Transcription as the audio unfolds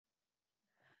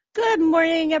Good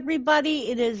morning, everybody.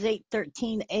 It is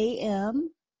 8:13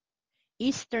 a.m.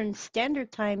 Eastern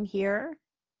Standard Time here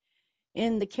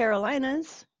in the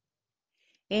Carolinas,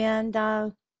 and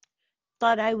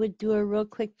thought I would do a real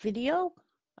quick video.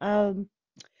 Um,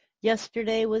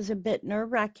 Yesterday was a bit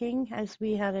nerve-wracking as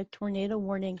we had a tornado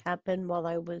warning happen while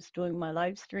I was doing my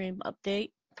live stream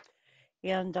update,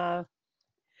 and thought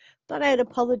I'd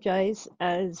apologize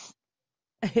as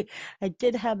I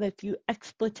did have a few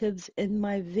expletives in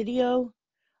my video.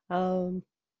 Um,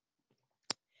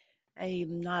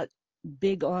 I'm not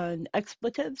big on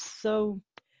expletives, so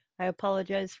I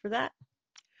apologize for that.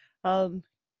 Um,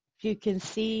 if you can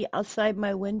see outside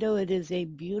my window, it is a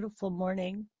beautiful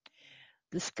morning.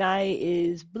 The sky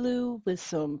is blue with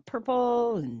some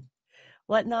purple and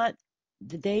whatnot.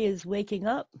 The day is waking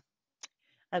up.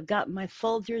 I've got my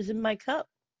Folgers in my cup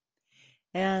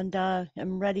and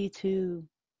I'm ready to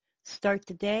start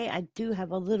the day. I do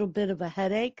have a little bit of a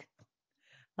headache,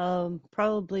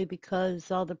 probably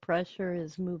because all the pressure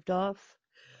is moved off.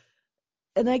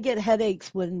 And I get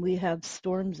headaches when we have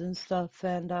storms and stuff,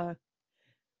 and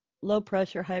low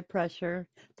pressure, high pressure.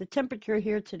 The temperature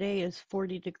here today is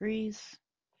 40 degrees.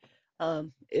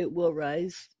 It will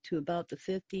rise to about the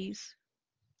 50s.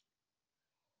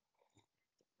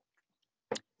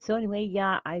 So anyway,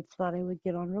 yeah, I thought I would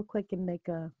get on real quick and make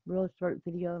a real short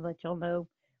video and let y'all know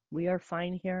we are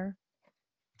fine here.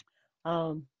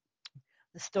 Um,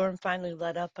 the storm finally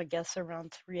let up, I guess,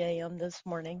 around 3 a.m. this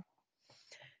morning.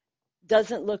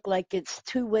 Doesn't look like it's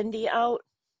too windy out.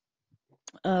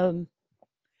 Um,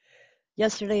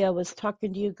 Yesterday I was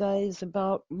talking to you guys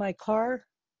about my car.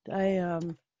 I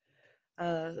am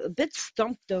a bit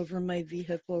stumped over my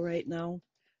vehicle right now.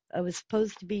 I was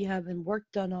supposed to be having work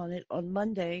done on it on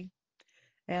Monday,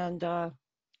 and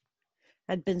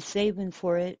had been saving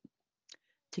for it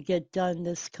to get done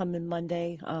this coming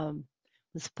Monday.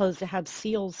 Was supposed to have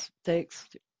seals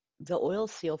fixed, the oil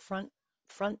seal, front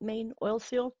main oil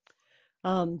seal,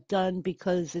 done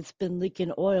because it's been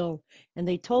leaking oil, and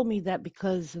they told me that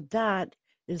because of that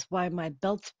is why my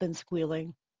belt's been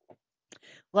squealing.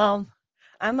 Well,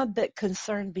 I'm a bit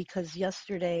concerned because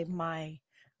yesterday my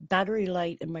battery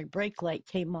light and my brake light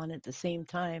came on at the same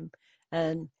time.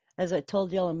 And as I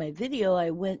told y'all in my video, I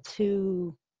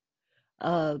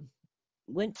uh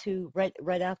went to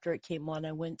right after it came on,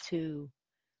 I went to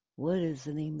what is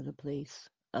the name of the place?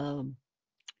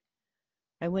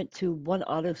 I went to one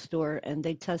auto store and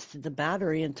they tested the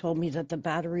battery and told me that the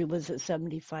battery was at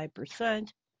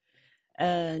 75%.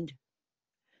 And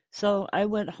so I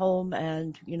went home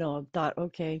and, thought,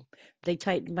 okay, they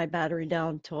tightened my battery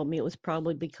down, told me it was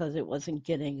probably because it wasn't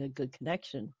getting a good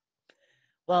connection.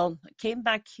 Well, I came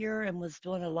back here and was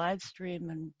doing a live stream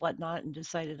and whatnot and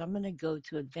decided I'm going to go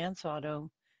to Advance Auto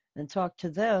and talk to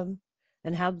them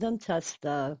and have them test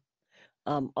the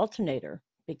alternator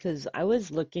because I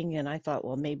was looking and I thought,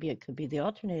 well, maybe it could be the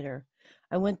alternator.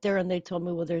 I went there and they told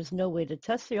me, well, there's no way to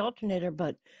test the alternator,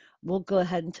 but we'll go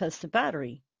ahead and test the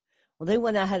battery. Well, they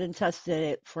went ahead and tested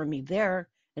it for me there,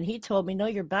 and he told me, "No,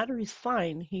 your battery's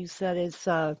fine." He said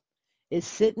it's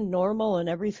sitting normal and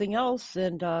everything else,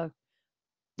 and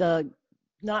the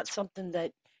not something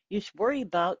that you should worry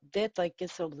about. That like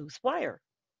it's a loose wire.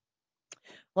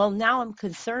 Well, now I'm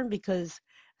concerned because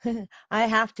I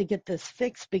have to get this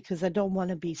fixed because I don't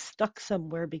want to be stuck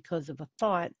somewhere because of a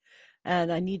thought.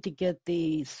 And I need to get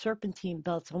the serpentine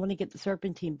belts. I want to get the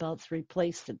serpentine belts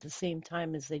replaced at the same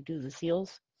time as they do the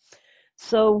seals.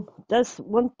 So that's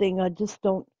one thing. I just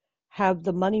don't have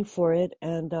the money for it.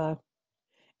 And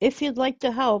if you'd like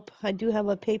to help, I do have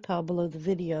a PayPal below the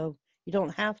video. You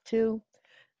don't have to,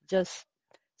 just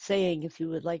saying if you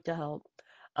would like to help.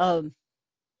 Um,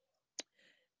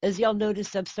 as y'all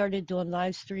noticed, I've started doing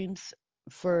live streams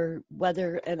for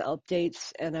weather and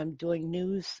updates, and I'm doing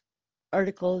news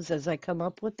articles as I come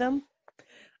up with them.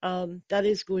 That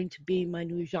is going to be my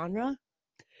new genre.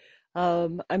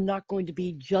 I'm not going to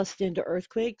be just into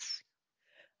earthquakes.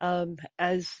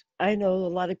 As I know, a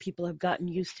lot of people have gotten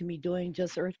used to me doing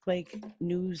just earthquake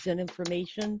news and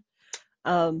information.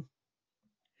 Um,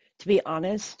 to be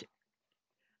honest,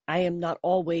 I am not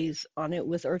always on it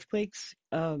with earthquakes.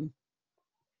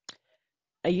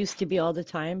 I used to be all the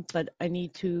time, but I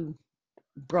need to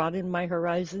broaden my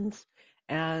horizons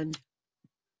and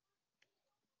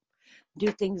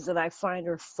do things that I find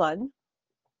are fun.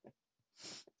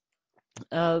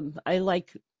 I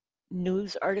like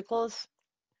news articles,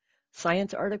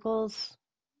 science articles,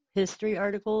 history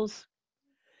articles.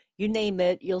 You name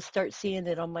it, you'll start seeing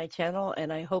it on my channel,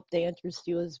 and I hope they interest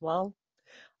you as well.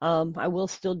 I will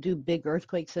still do big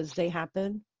earthquakes as they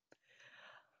happen.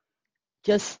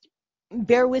 Just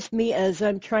bear with me as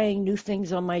I'm trying new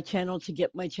things on my channel to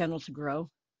get my channel to grow.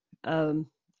 Um,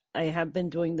 I have been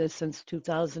doing this since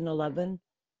 2011,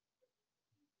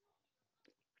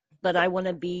 but I want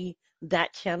to be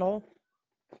that channel,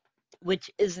 which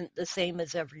isn't the same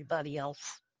as everybody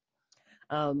else.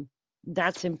 Um,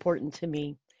 that's important to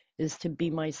me, is to be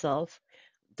myself.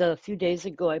 The few days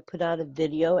ago, I put out a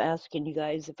video asking you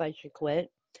guys if I should quit,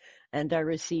 and I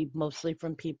received mostly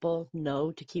from people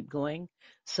no to keep going.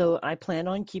 So I plan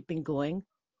on keeping going.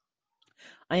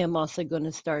 I am also going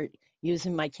to start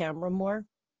using my camera more,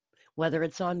 whether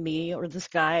it's on me or the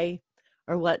sky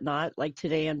or whatnot. Like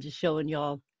today, I'm just showing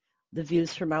y'all the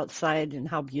views from outside and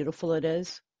how beautiful it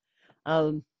is.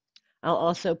 Um, I'll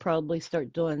also probably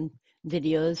start doing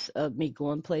videos of me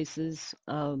going places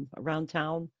around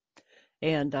town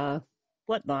and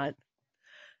whatnot.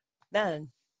 Man,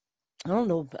 I don't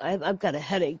know. I've got a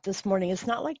headache this morning. It's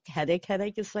not like headache.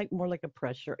 It's like more like a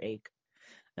pressure ache.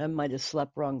 I might have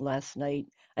slept wrong last night.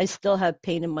 I still have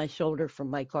pain in my shoulder from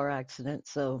my car accident,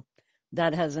 so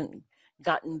that hasn't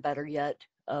gotten better yet.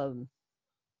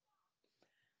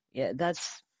 Yeah,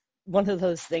 that's one of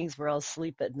those things where I'll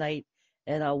sleep at night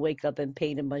and I'll wake up in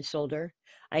pain in my shoulder.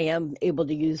 I am able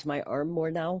to use my arm more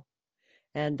now,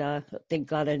 and thank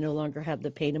God I no longer have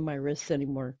the pain in my wrists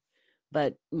anymore.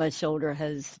 But my shoulder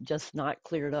has just not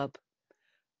cleared up.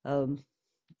 Um,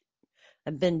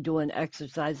 I've been doing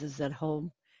exercises at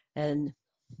home, and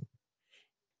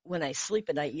when I sleep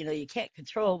at night, you can't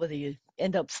control whether you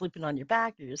end up sleeping on your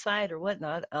back or your side or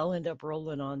whatnot. I'll end up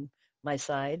rolling on my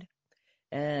side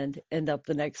and end up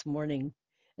the next morning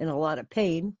in a lot of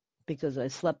pain because I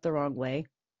slept the wrong way.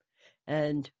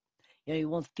 And you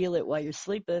won't feel it while you're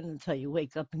sleeping until you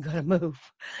wake up and gotta move.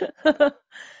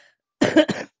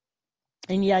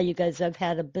 And yeah, you guys, I've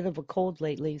had a bit of a cold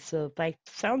lately, so if I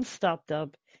sound stopped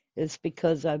up, it's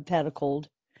because I've had a cold.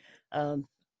 Um,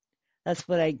 that's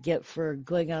what I get for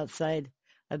going outside.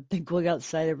 I've been going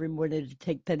outside every morning to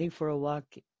take Penny for a walk,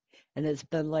 and it's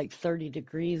been like 30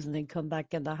 degrees, and then come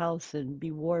back in the house and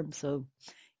be warm. So,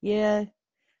 yeah,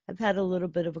 I've had a little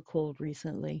bit of a cold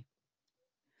recently.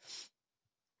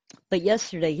 But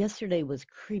yesterday was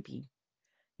creepy.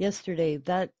 Yesterday,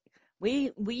 that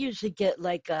we usually get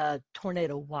like a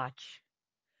tornado watch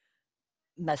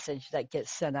message that gets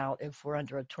sent out if we're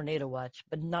under a tornado watch,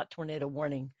 but not tornado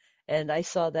warning. And I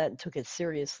saw that and took it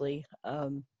seriously.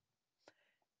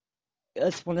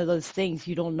 It's one of those things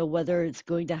you don't know whether it's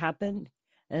going to happen,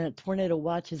 and a tornado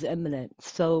watch is imminent.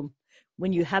 So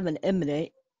when you have an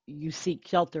imminent, you seek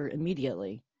shelter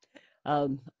immediately.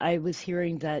 I was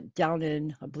hearing that down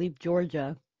in, I believe,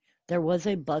 Georgia, there was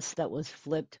a bus that was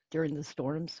flipped during the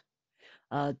storms.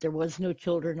 There was no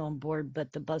children on board,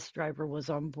 but the bus driver was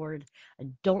on board. I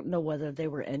don't know whether they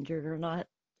were injured or not.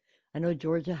 I know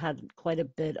Georgia had quite a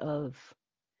bit of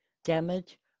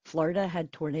damage. Florida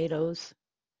had tornadoes,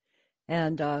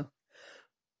 and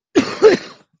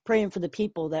praying for the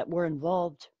people that were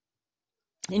involved.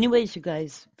 Anyways, you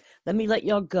guys, let me let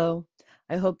y'all go.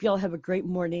 I hope y'all have a great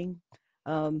morning.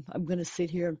 I'm going to sit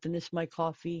here and finish my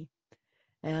coffee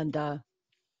and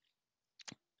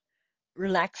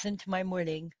relax into my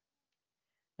morning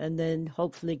and then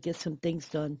hopefully get some things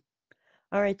done.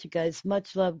 All right, you guys,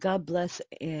 much love. God bless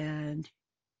and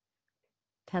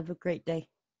have a great day.